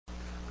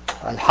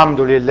الحمد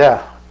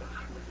لله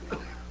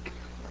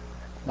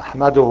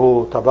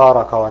نحمده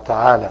تبارك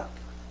وتعالى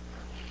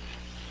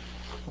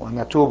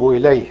ونتوب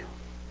إليه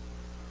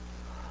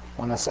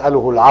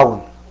ونسأله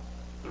العون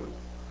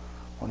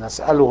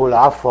ونسأله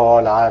العفو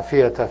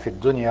والعافية في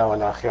الدنيا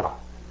والآخرة،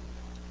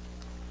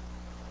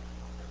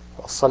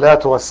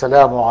 والصلاة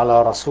والسلام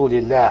على رسول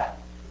الله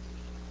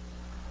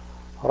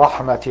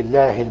رحمة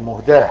الله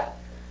المهداة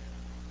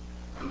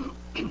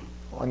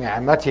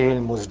ونعمته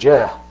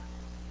المزجاة.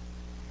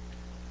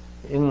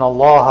 إن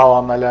الله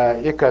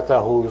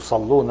وملائكته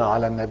يصلون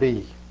على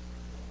النبي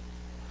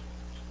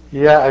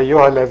يا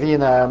أيها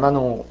الذين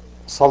آمنوا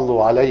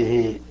صلوا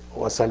عليه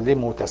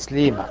وسلموا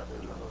تسليما.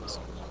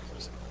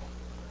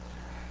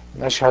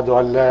 نشهد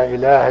أن لا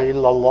إله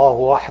إلا الله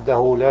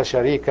وحده لا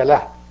شريك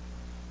له،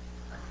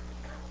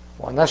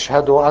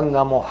 ونشهد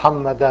أن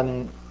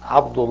محمدا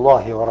عبد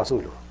الله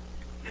ورسوله.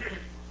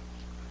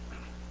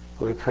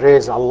 We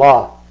praise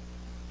Allah.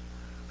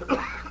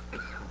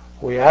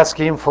 We ask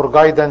Him for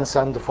guidance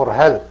and for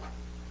help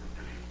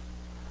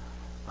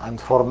and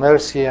for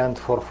mercy and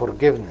for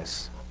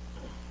forgiveness.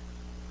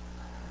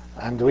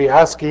 And we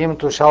ask Him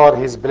to shower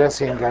His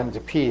blessing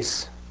and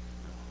peace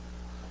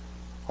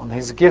on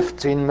His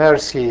gift in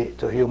mercy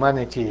to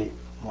humanity,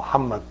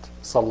 Muhammad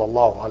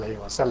sallallahu alayhi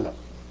wa sallam.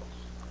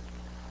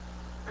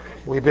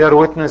 We bear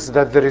witness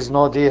that there is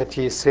no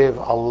deity save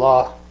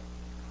Allah,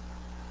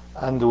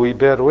 and we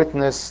bear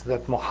witness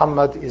that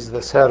Muhammad is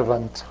the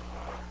servant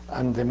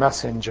and the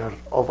messenger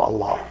of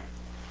Allah.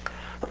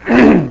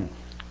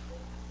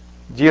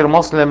 Dear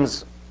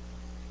Muslims,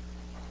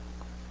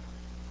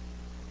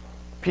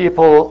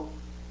 people,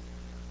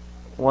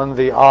 when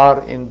they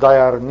are in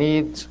dire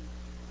need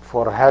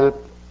for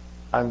help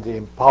and the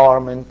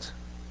empowerment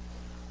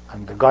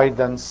and the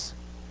guidance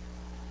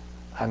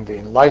and the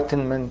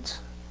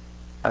enlightenment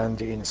and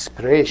the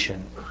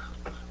inspiration,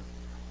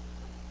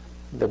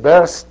 the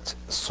best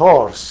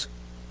source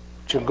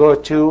to go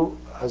to,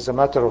 as a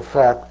matter of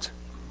fact,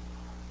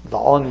 the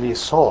only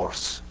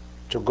source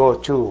to go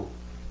to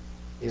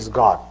is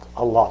God,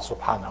 Allah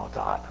subhanahu wa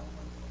ta'ala.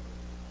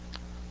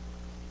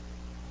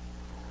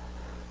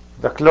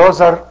 The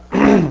closer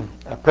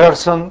a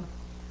person,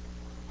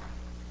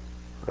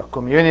 or a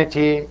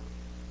community,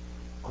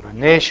 or a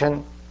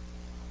nation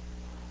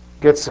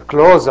gets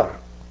closer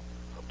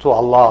to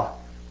Allah,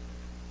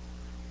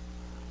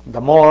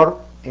 the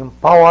more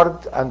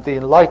empowered and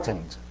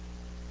enlightened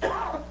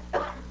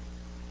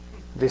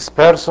this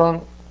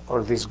person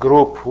or this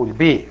group will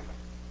be.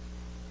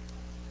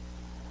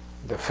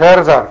 The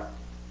further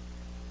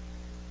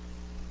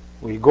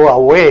we go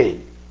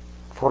away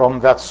from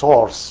that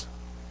source,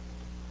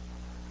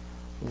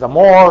 the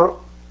more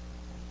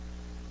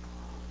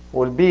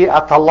will be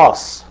at a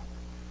loss,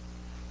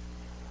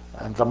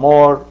 and the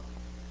more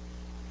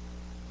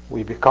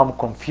we become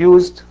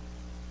confused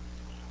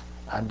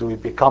and we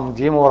become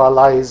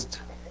demoralized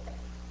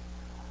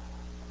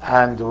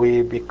and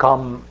we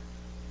become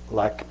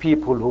like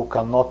people who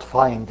cannot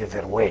find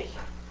their way.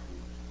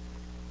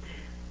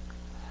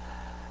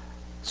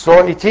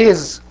 So it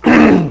is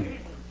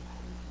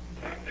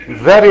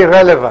very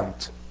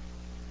relevant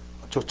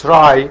to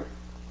try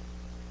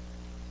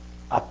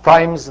at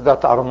times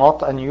that are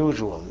not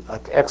unusual,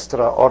 at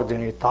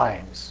extraordinary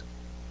times,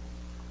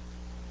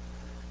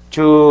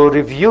 to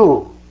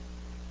review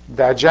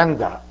the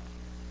agenda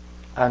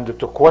and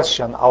to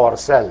question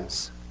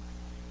ourselves.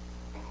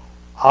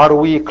 Are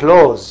we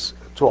close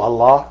to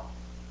Allah?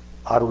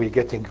 Are we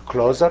getting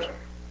closer?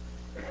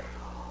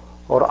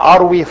 Or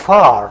are we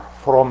far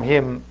from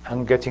Him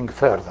and getting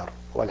further?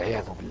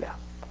 وَالْعِيَاذُ بِاللَّهِ.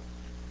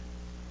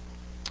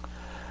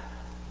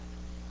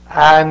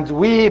 And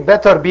we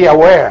better be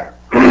aware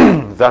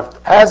that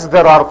as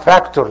there are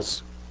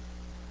factors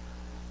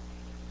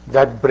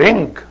that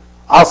bring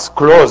us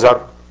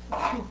closer,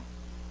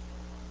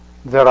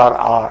 there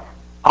are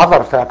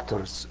other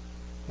factors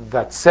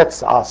that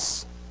sets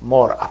us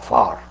more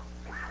afar.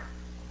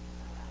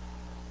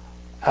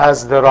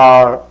 As there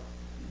are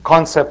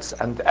concepts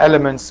and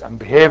elements and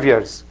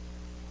behaviors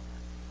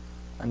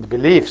and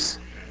beliefs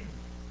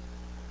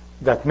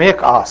that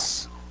make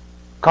us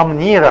come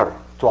nearer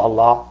to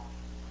Allah,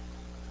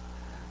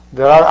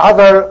 there are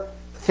other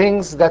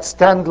things that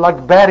stand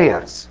like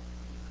barriers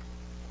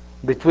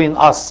between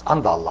us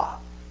and Allah.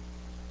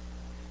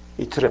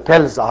 It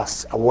repels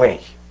us away.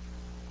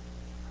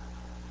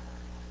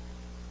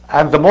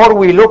 And the more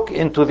we look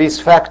into these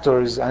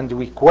factors and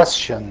we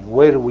question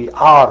where we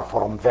are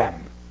from them,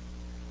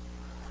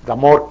 the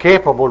more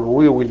capable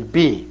we will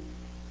be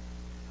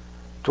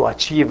to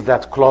achieve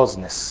that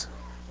closeness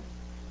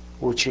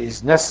which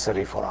is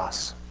necessary for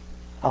us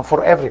and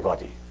for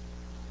everybody,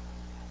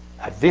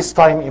 at this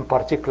time in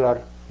particular,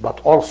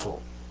 but also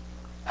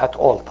at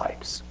all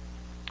times.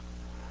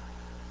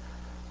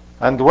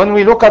 And when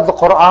we look at the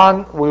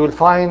Quran, we will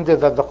find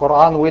that the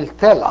Quran will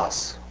tell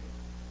us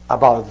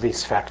about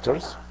these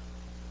factors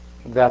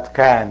that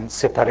can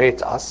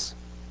separate us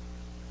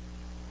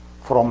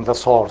from the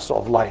source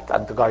of light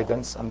and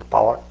guidance and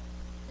power.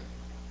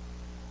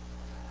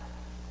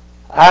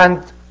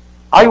 And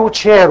I would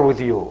share with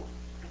you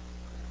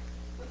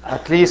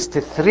at least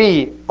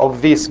 3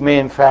 of these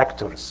main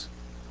factors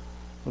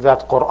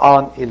that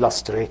Quran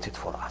illustrated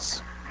for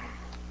us.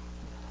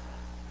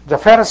 The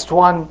first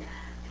one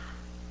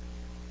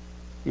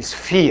is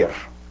fear.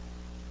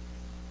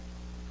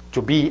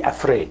 To be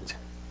afraid.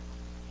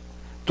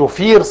 To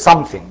fear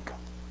something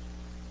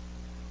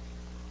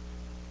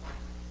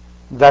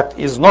that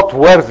is not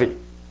worthy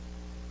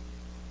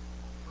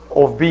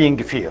of being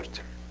feared.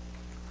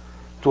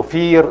 To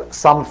fear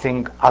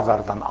something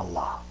other than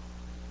Allah.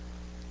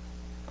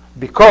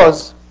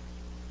 Because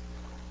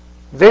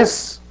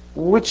this,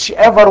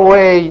 whichever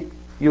way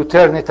you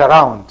turn it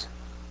around,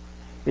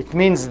 it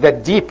means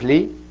that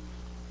deeply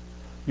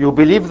you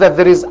believe that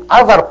there is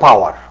other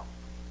power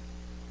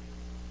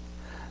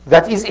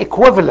that is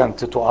equivalent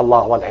to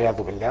Allah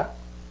والعياذ بالله,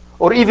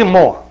 or even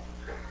more.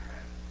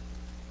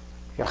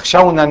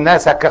 يخشون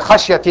الناس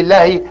كخشية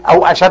الله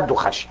أو أشد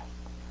خشية.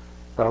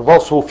 There are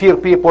those who fear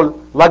people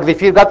like they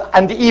fear God,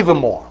 and even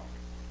more.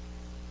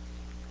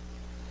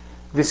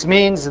 This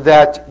means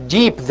that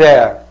deep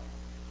there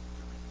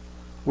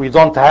we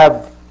don't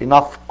have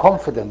enough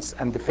confidence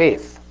and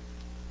faith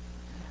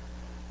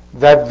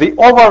that the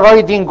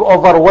overriding,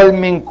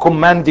 overwhelming,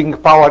 commanding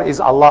power is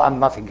Allah and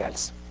nothing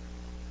else.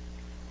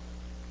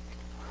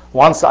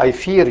 Once I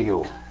fear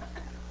you,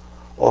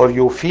 or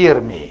you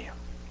fear me,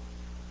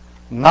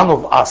 none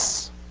of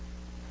us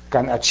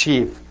can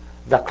achieve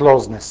the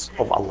closeness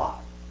of Allah.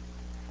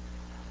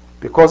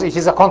 Because it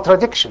is a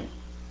contradiction.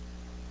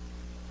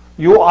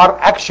 You are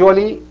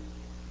actually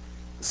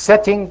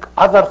setting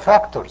other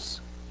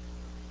factors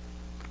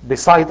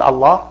beside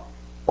Allah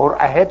or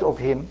ahead of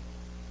Him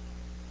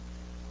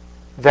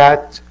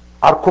that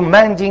are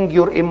commanding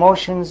your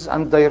emotions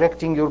and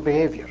directing your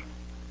behavior.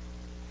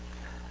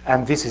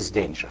 And this is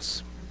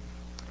dangerous.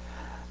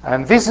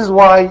 And this is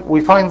why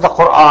we find the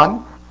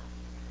Quran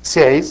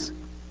says,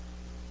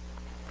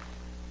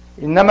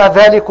 إنما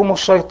ذلكم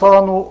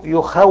الشيطان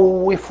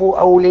يخوف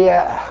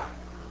أولياءه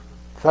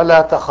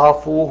فلا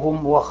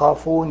تخافوهم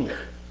وخافوني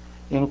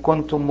إن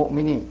كنتم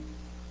مؤمنين.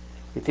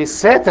 It is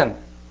Satan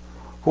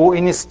who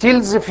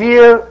instills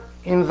fear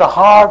in the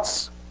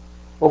hearts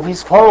of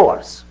his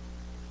followers.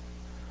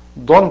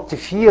 Don't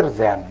fear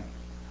them,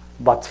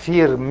 but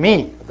fear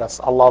me. That's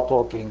Allah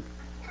talking,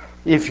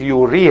 if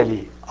you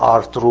really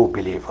are true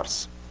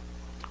believers.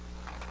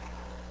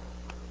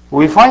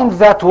 We find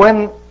that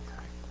when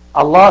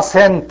Allah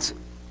sent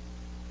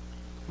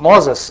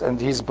Moses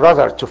and his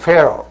brother to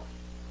Pharaoh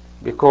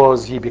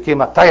because he became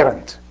a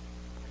tyrant,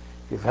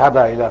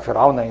 اذهبا إلى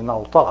فرعون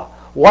إنه طغى.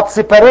 What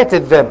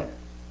separated them?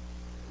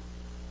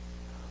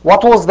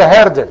 What was the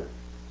hurdle?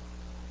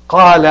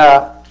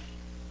 قال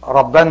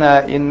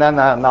ربنا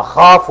إننا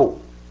نخاف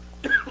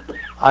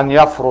أن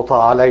يفرط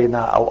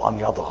علينا أو أن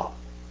يطغى.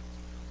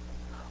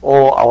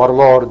 Oh, our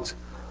Lord,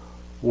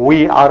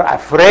 we are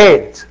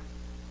afraid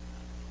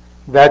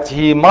that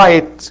he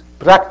might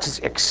practice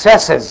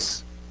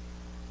excesses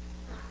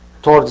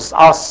towards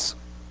us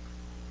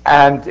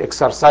and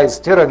exercise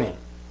tyranny.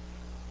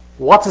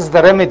 What is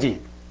the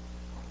remedy?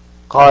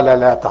 قال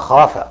لا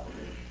تخافا.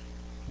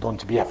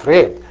 Don't be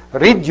afraid.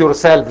 Rid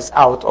yourselves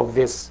out of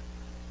this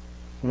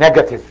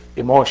negative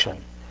emotion.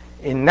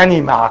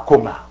 إنني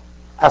معكما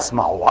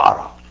أسمع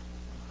وأرى.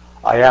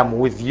 I am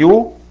with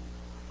you,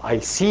 I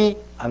see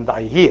and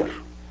I hear.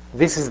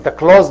 This is the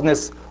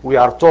closeness we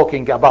are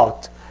talking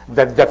about,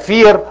 that the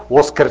fear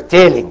was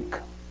curtailing.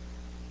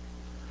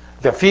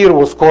 The fear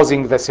was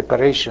causing the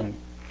separation,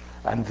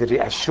 and the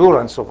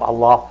reassurance of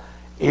Allah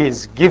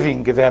is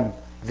giving them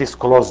this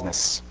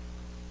closeness.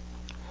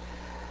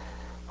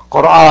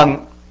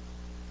 Quran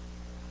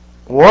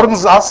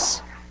warns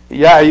us,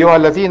 يا أيها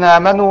الذين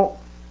آمنوا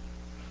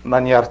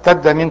من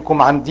يرتد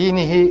منكم عن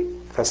دينه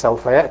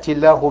فسوف يأتي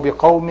الله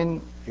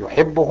بقوم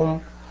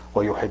يحبهم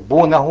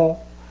ويحبونه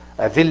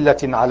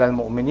أذلة على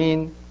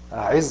المؤمنين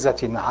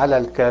أعزة على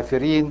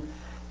الكافرين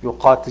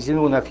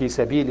يقاتلون في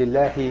سبيل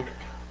الله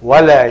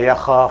ولا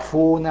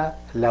يخافون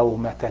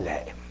لومة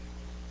لائم.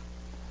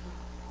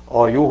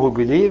 Or you who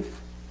believe,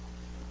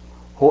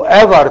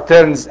 whoever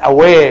turns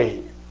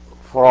away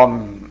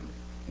from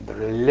the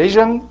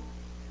religion,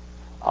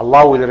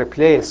 Allah will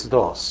replace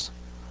those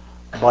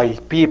by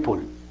people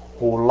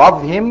who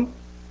love Him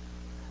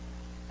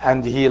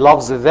and He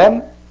loves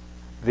them.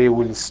 They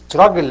will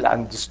struggle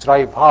and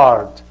strive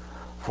hard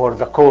for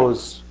the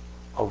cause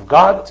of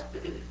God.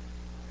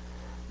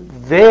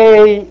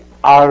 They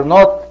are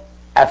not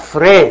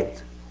afraid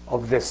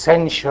of the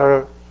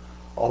censure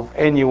of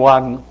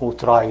anyone who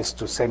tries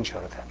to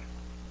censure them.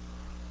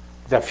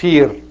 The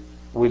fear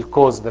will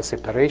cause the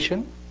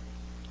separation.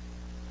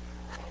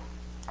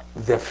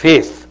 The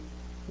faith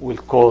will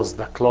cause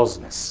the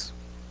closeness.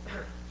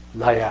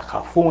 لا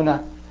يخافون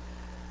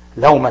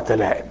لومة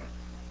لائم.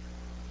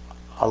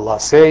 Allah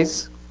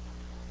says,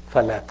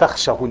 فلا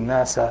تخشوا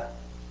الناس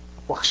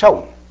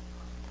واخشون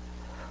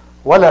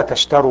ولا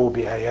تشتروا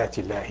بآيات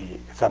الله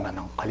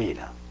ثمنا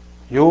قليلا.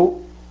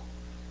 You,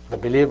 the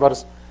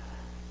believers,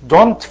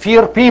 don't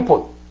fear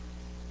people.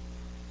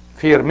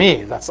 Fear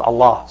me. That's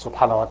Allah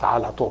subhanahu wa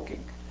ta'ala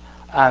talking.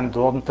 and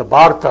don't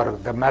barter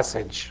the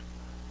message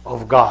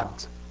of God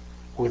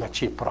with a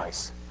cheap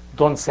price.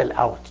 Don't sell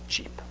out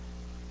cheap.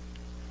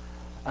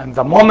 And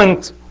the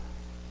moment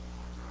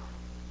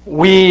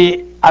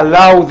we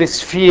allow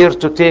this fear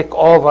to take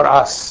over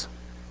us,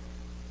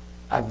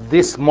 at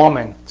this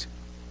moment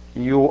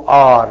you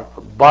are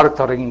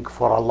bartering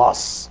for a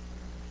loss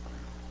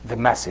the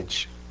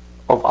message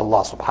of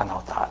Allah subhanahu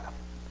wa ta'ala.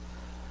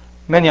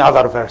 Many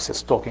other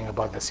verses talking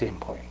about the same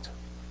point.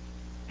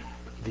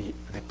 The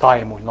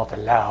time will not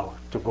allow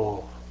to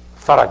go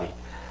thoroughly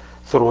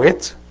through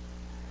it.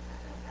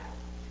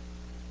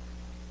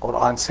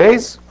 Quran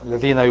says,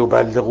 الذين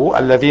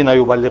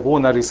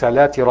يبلغون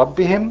رسالات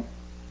ربهم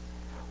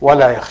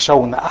ولا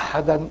يخشون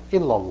أحدا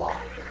إلا الله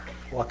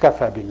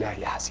وكفى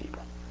بالله حسيبا.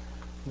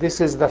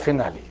 This is the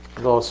finale.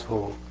 Those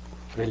who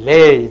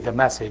relay the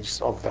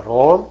message of the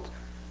world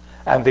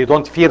and they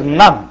don't fear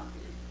none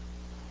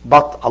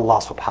but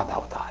Allah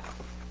subhanahu wa ta'ala.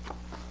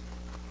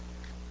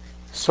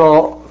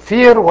 So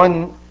fear,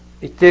 when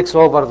it takes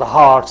over the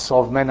hearts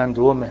of men and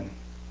women,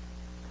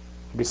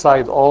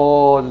 beside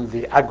all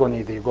the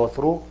agony they go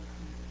through,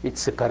 it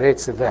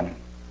separates them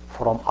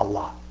from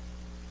Allah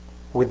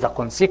with the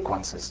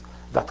consequences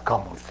that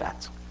come with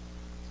that.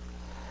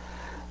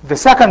 The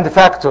second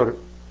factor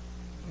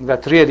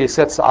that really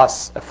sets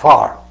us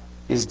afar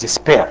is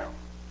despair.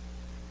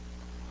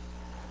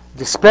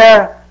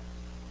 Despair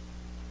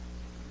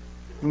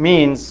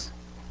means,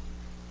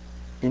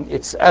 in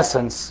its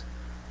essence,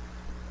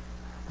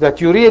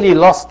 that you really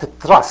lost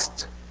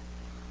trust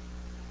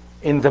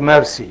in the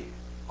mercy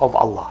of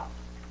Allah.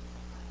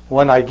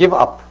 When I give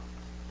up,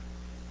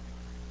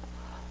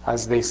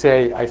 as they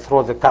say, I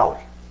throw the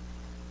towel.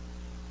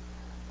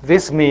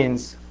 This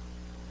means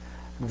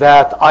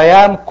that I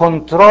am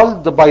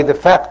controlled by the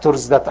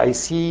factors that I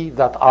see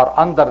that are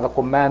under the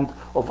command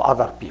of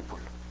other people.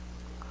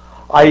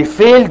 I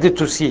failed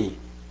to see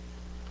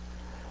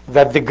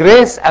that the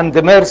grace and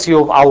the mercy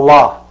of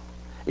Allah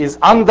is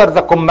under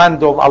the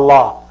command of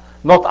Allah,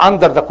 not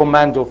under the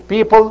command of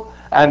people,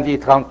 and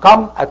it can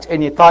come at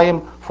any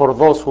time for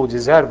those who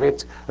deserve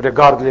it,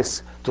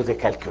 regardless to the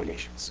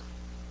calculations.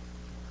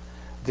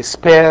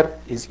 Despair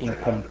is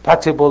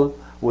incompatible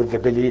with the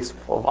belief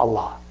of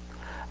Allah.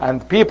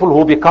 And people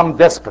who become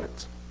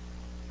desperate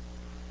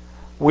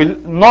will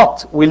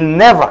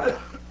never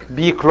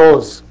be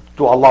close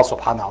to Allah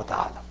subhanahu wa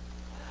ta'ala.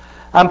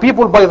 And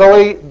people, by the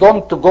way,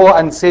 don't go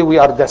and say we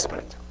are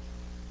desperate.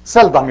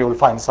 Seldom you will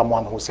find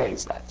someone who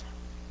says that.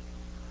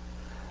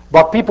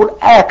 But people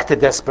act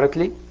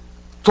desperately,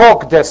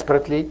 talk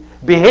desperately,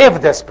 behave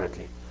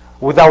desperately,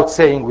 without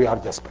saying we are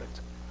desperate.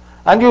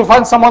 And you'll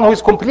find someone who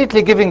is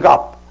completely giving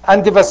up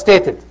and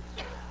devastated.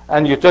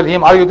 And you tell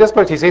him, are you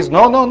desperate? He says,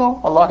 no,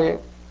 Allah,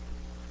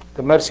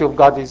 the mercy of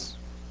God is.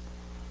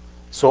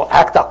 So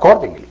act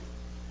accordingly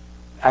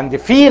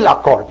and feel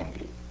accordingly.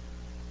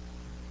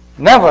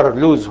 Never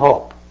lose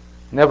hope.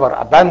 Never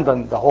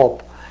abandon the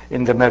hope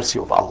in the mercy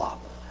of Allah.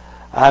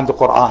 And the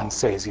Quran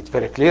says it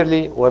very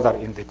clearly, whether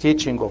in the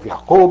teaching of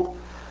Yaqub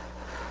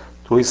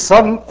to his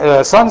sons,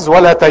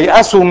 وَلَا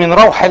تَيْأَسُوا مِنْ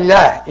رَوْحِ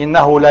اللَّهِ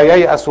إِنَّهُ لَا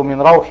يَيْأَسُ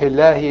مِنْ رَوْحِ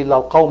اللَّهِ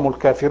إِلَّا الْقَوْمُ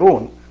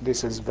الْكَافِرُونَ.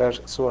 This is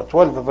Surah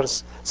 12,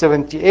 verse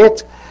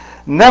 78.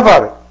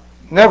 Never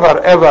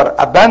ever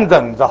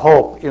abandon the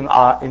hope in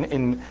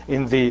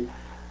the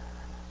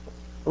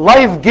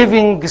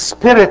life-giving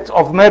spirit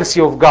of mercy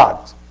of God,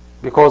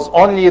 because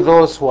only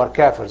those who are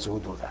kafirs who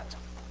do that.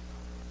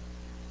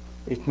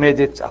 It made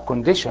it a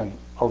condition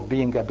of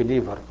being a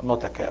believer,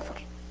 not a kafir.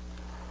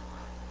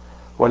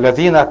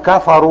 والذين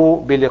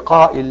كفروا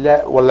بلقاء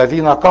الله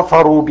والذين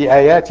كفروا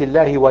بآيات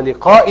الله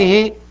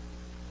ولقائه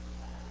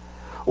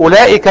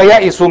أولئك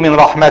يئسوا من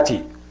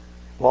رحمتي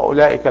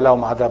وأولئك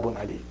لهم عذاب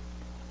أليم.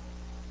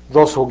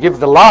 Those who give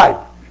the lie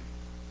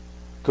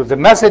to the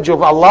message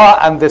of Allah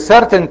and the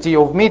certainty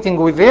of meeting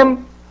with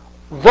Him,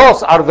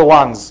 those are the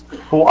ones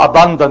who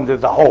abandoned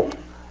the hope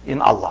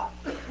in Allah.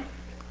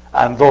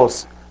 And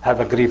those have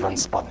a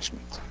grievance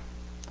punishment.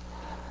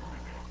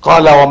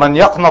 قال ومن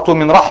يقنط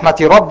من رحمة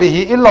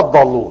ربه إلا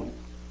الضالون.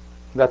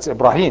 That's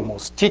Ibrahim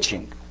who's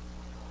teaching.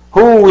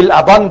 Who will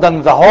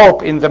abandon the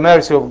hope in the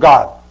mercy of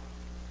God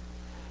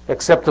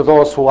except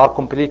those who are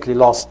completely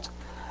lost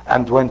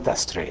and went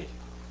astray.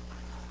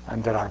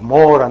 And there are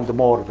more and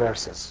more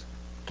verses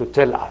to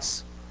tell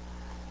us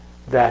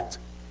that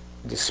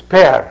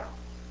despair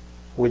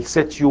will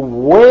set you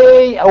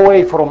way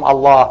away from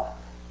Allah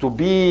to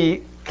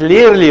be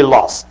clearly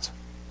lost.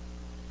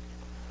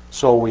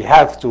 So we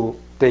have to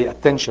pay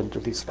attention to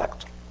this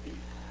factor.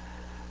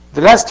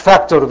 The last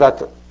factor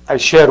that I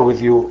share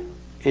with you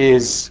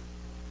is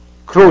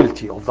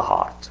cruelty of the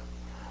heart,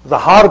 the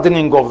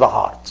hardening of the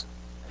heart.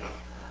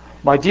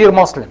 My dear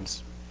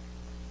Muslims,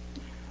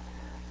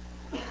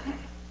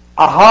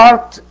 a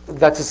heart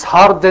that is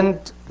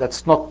hardened,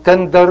 that's not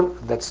tender,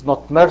 that's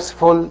not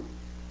merciful,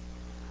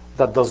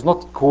 that does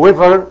not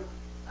quiver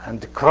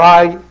and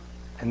cry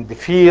and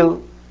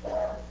feel,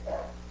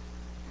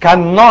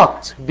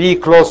 cannot be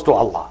close to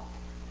Allah.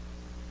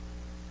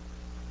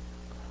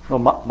 No,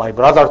 my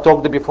brother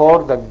talked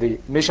before that the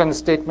mission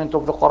statement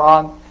of the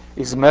Quran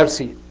is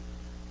mercy.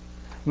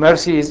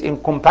 Mercy is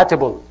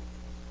incompatible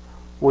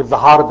with the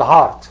hard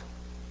heart.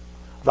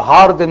 The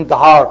hardened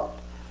heart,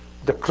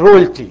 the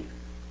cruelty,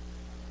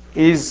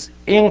 is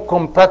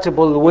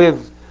incompatible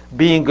with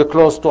being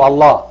close to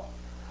Allah.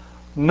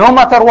 No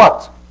matter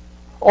what,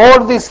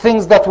 all these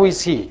things that we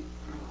see,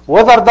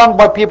 whether done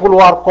by people who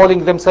are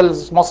calling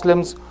themselves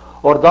Muslims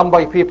or done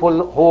by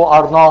people who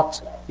are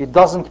not, it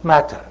doesn't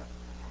matter.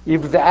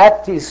 If the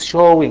act is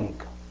showing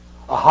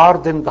a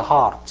hardened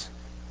heart,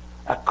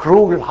 a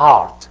cruel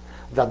heart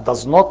that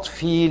does not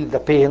feel the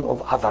pain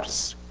of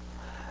others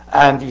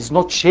and is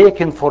not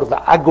shaken for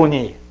the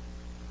agony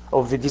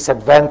of the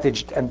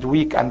disadvantaged and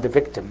weak and the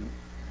victim,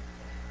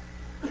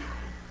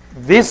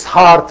 this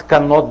heart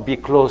cannot be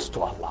close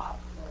to Allah.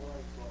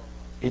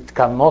 It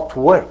cannot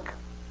work.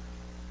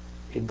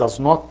 It does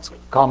not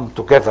come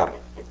together.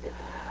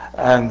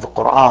 And the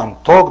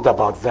Quran talked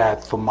about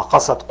that. ثم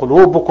قست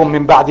قلوبكم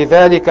من بعد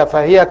ذلك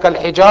فهي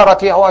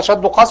كالحجارة أو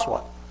أشد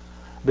قسوة.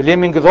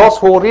 Blaming those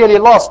who really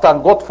lost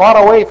and got far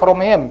away from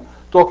him,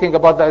 talking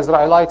about the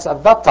Israelites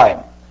at that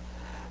time.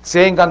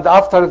 Saying, and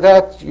after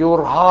that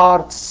your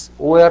hearts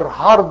were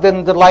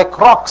hardened like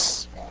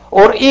rocks,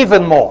 or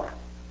even more.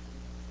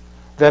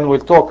 Then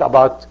we'll talk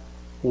about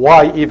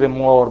why even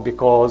more,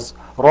 because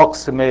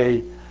rocks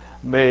may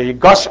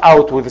gush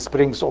out with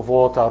springs of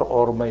water,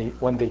 or may,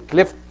 when they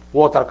cliff,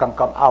 water can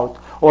come out,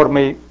 or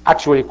may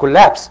actually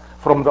collapse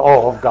from the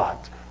awe of God.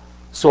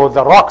 So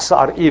the rocks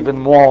are even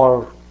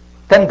more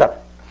tender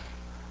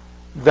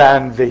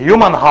than the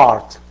human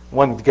heart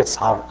when it gets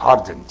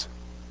hardened.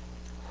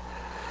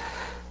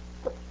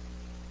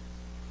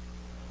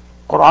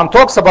 Quran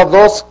talks about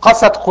those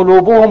قَسَتْ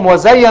قُلُوبُهُمْ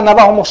وَزَيَّنَ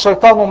لَهُمُ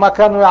الشَّيْطَانُ مَا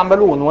كَانُوا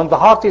يَعْمَلُونَ. When the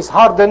heart is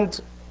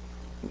hardened,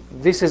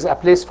 this is a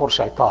place for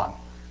shaitan,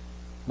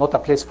 not a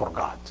place for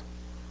God.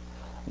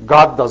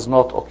 God does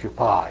not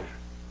occupy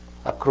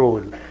a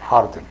cruel,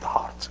 hardened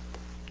heart.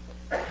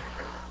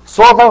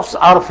 So those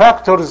are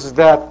factors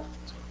that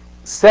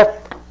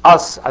set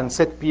us and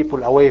set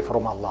people away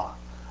from Allah.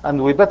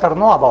 And we better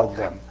know about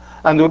them.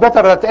 And we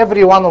better that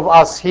every one of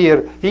us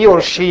here, he or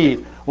she,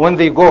 when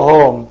they go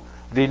home,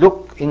 they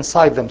look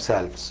inside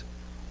themselves.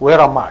 Where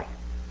am I?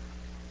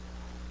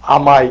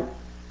 Am I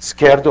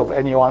scared of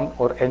anyone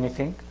or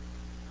anything?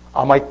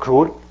 Am I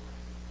cruel?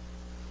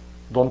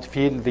 Don't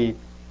feel the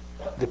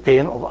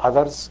pain of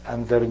others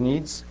and their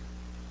needs?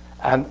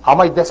 And am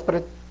I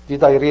desperate?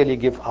 Did I really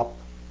give up?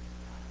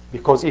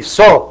 Because if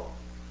so,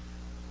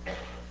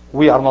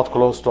 we are not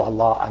close to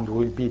Allah and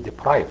will be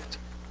deprived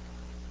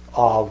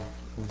of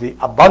the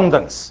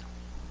abundance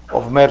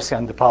of mercy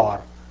and the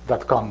power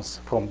that comes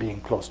from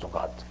being close to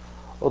God.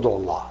 ادعوا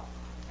الله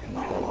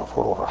إنه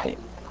غفور رحيم.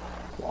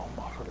 اللهم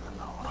اغفر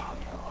لنا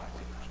وارحمنا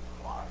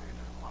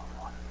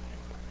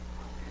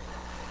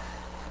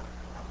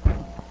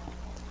واهدنا.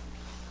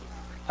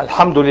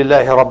 الحمد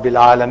لله رب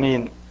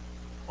العالمين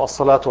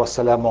والصلاة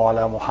والسلام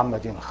على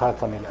محمد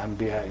خاتم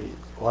الأنبياء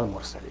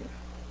والمرسلين.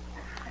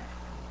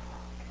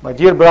 My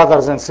dear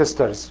brothers and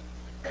sisters,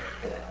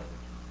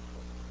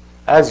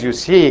 as you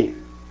see,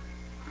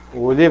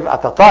 we live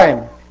at a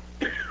time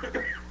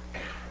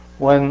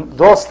when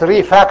those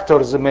three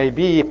factors may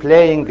be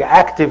playing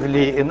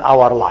actively in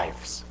our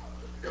lives.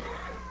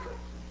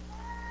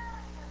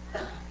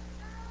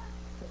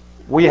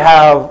 We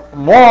have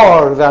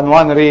more than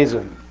one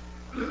reason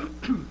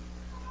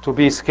to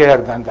be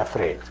scared and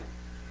afraid.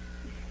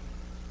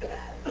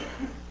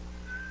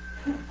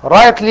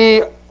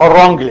 Rightly or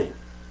wrongly,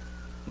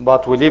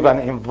 but we live in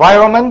an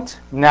environment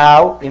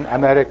now in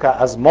America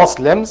as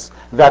Muslims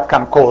that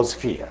can cause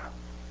fear.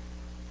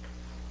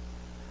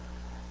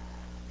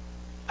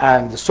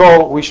 And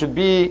so we should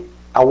be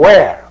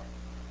aware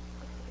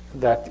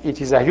that it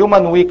is a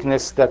human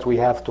weakness that we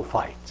have to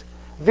fight.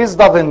 This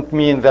doesn't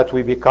mean that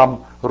we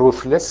become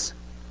ruthless,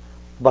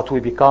 but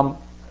we become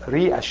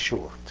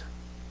reassured.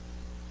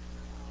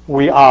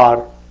 We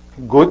are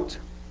good,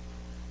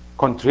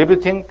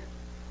 contributing,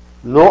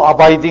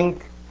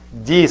 law-abiding,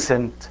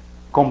 decent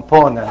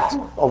component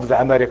of the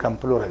American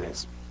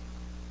pluralism.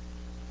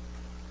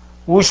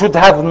 We should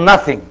have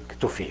nothing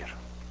to fear.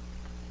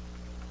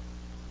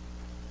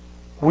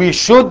 We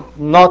should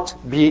not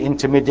be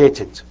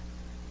intimidated.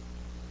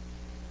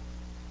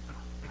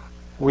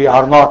 We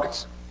are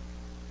not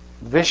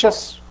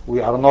vicious.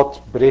 We are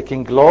not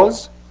breaking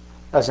laws.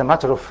 As a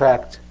matter of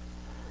fact,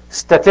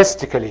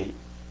 statistically,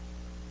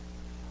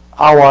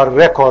 our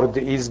record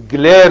is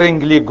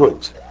glaringly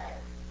good.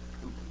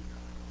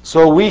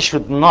 So we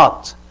should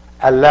not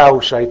allow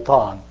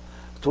shaitan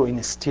to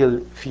instill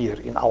fear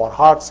in our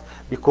hearts,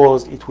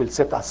 because it will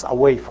set us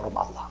away from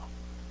Allah.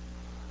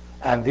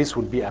 And this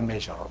will be a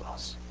major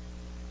loss.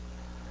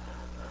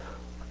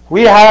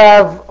 We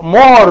have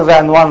more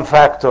than one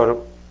factor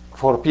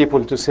for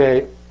people to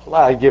say,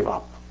 well, I give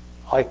up.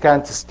 I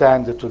can't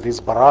stand to this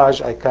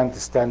barrage. I can't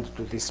stand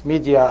to this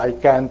media. I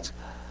can't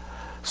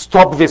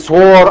stop this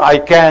war. I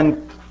can't.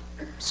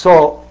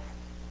 So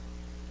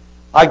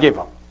I give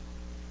up.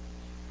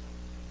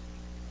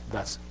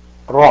 That's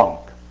wrong.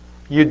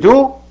 You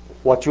do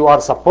what you are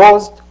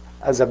supposed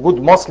as a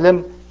good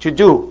Muslim to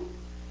do.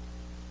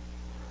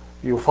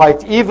 You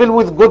fight evil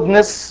with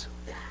goodness.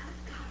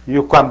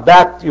 You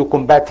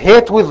combat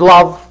hate with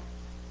love.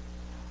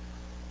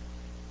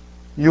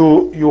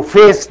 You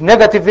face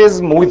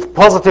negativism with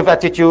positive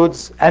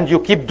attitudes, and you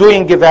keep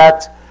doing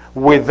that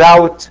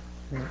without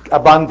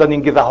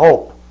abandoning the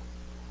hope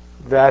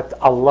that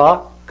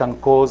Allah can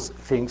cause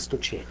things to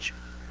change.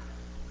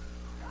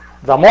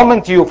 The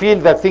moment you feel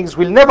that things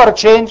will never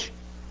change,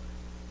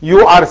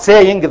 you are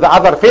saying the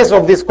other face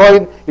of this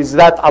coin is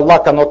that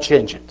Allah cannot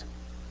change it.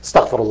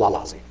 Astaghfirullah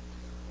al-Azim.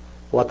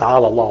 Wa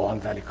ta'ala Allahu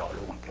an dhalika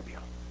uluwan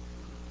kabira.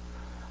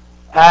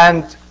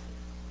 And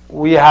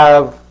we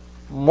have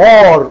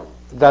more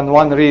than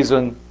one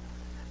reason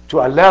to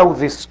allow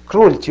this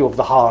cruelty of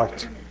the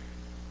heart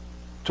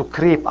to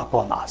creep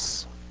upon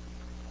us.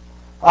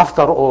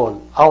 After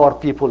all, our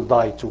people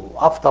die too.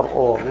 After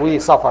all, we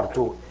suffer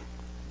too.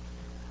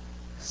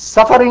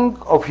 Suffering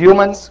of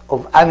humans,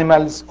 of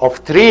animals,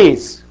 of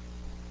trees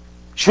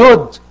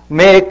should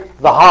make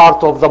the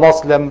heart of the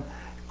Muslim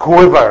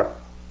quiver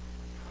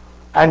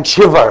and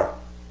shiver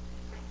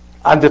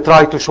and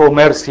try to show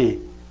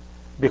mercy,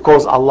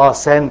 because Allah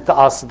sent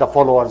us the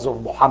followers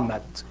of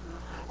Muhammad,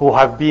 who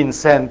have been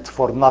sent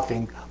for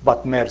nothing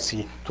but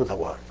mercy to the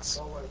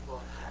worlds.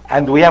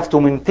 And we have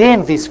to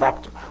maintain this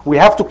fact. We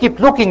have to keep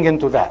looking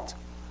into that,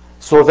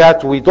 so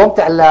that we don't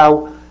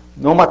allow,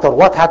 no matter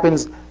what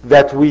happens,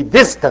 that we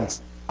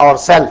distance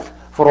ourselves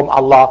from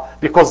Allah,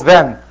 because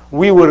then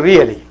we will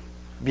really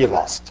be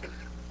lost.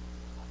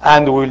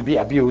 And we will be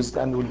abused,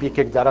 and will be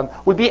kicked out, and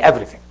will be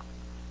everything.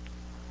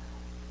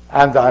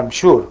 And I'm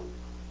sure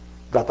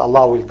that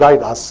Allah will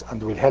guide us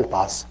and will help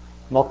us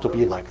not to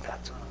be like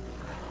that.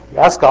 We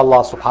ask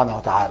Allah subhanahu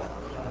wa ta'ala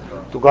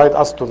to guide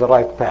us to the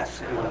right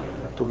path,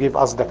 to give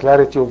us the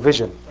clarity of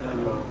vision,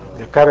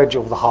 the courage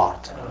of the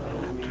heart,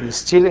 to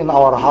instill in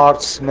our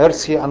hearts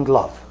mercy and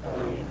love,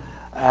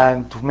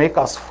 and to make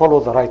us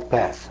follow the right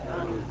path,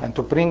 and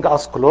to bring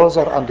us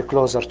closer and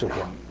closer to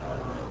Him.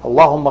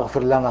 اللهم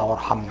اغفر لنا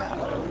وارحمنا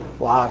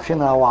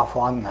وعافنا واعف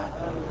عنا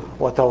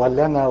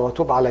وتولنا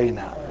وتب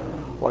علينا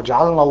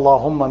واجعلنا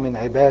اللهم من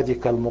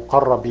عبادك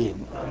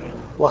المقربين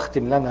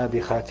واختم لنا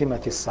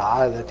بخاتمة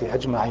السعادة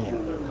أجمعين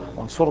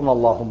وانصرنا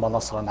اللهم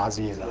نصرا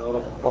عزيزا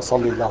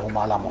وصل اللهم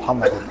على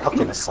محمد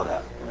أقم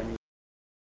الصلاة.